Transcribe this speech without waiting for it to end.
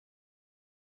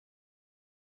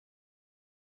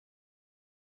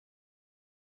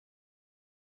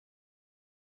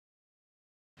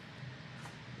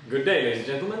Good day, ladies and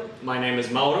gentlemen. My name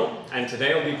is Mauro, and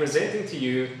today I'll be presenting to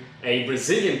you a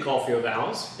Brazilian coffee of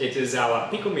ours. It is our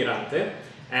Pico Mirante,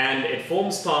 and it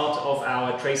forms part of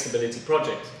our traceability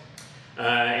project. In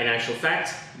actual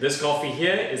fact, this coffee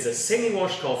here is a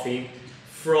semi-washed coffee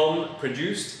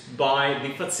produced by the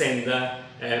Fazenda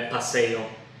Passeio.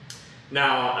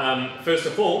 Now, first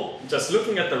of all, just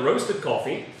looking at the roasted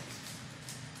coffee,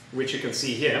 which you can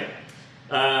see here,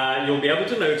 you'll be able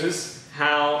to notice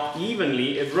how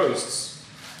evenly it roasts.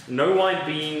 No white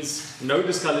beans, no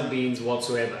discolored beans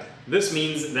whatsoever. This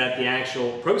means that the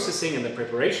actual processing and the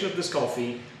preparation of this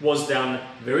coffee was done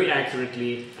very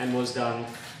accurately and was done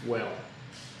well.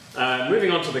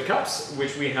 Moving on to the cups,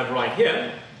 which we have right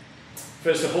here.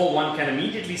 First of all, one can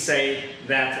immediately say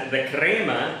that the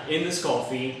crema in this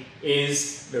coffee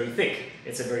is very thick.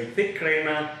 It's a very thick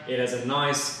crema. It has a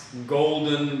nice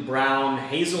golden brown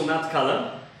hazelnut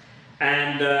color.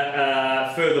 And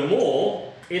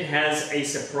furthermore, it has a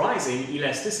surprising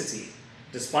elasticity.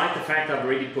 Despite the fact I've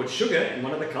already put sugar in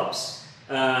one of the cups,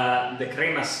 the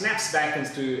crema snaps back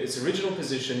into its original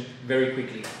position very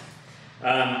quickly.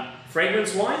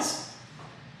 Fragrance-wise,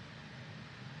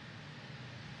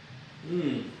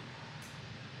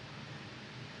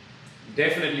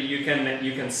 definitely you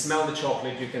can smell the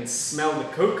chocolate, you can smell the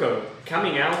cocoa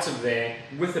coming out of there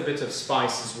with a bit of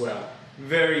spice as well.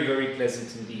 Very, very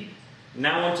pleasant indeed.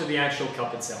 Now onto the actual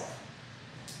cup itself.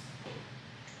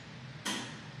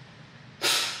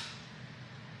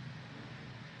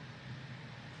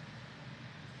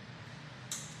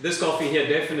 This coffee here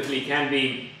definitely can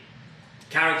be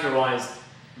characterized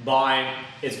by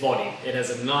its body. It has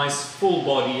a nice full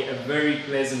body, a very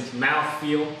pleasant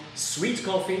mouthfeel, sweet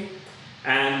coffee,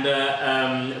 and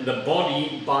the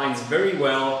body binds very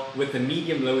well with the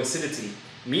medium-low acidity.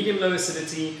 Medium-low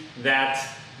acidity that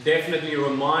definitely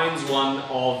reminds one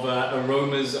of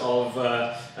aromas of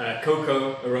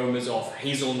cocoa, aromas of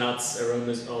hazelnuts,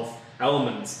 aromas of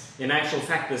almonds. In actual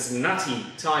fact, this nutty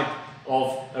type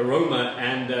of aroma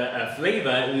and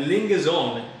flavor lingers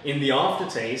on in the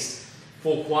aftertaste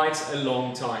for quite a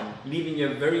long time, leaving you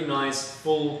a very nice,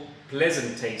 full,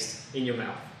 pleasant taste in your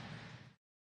mouth.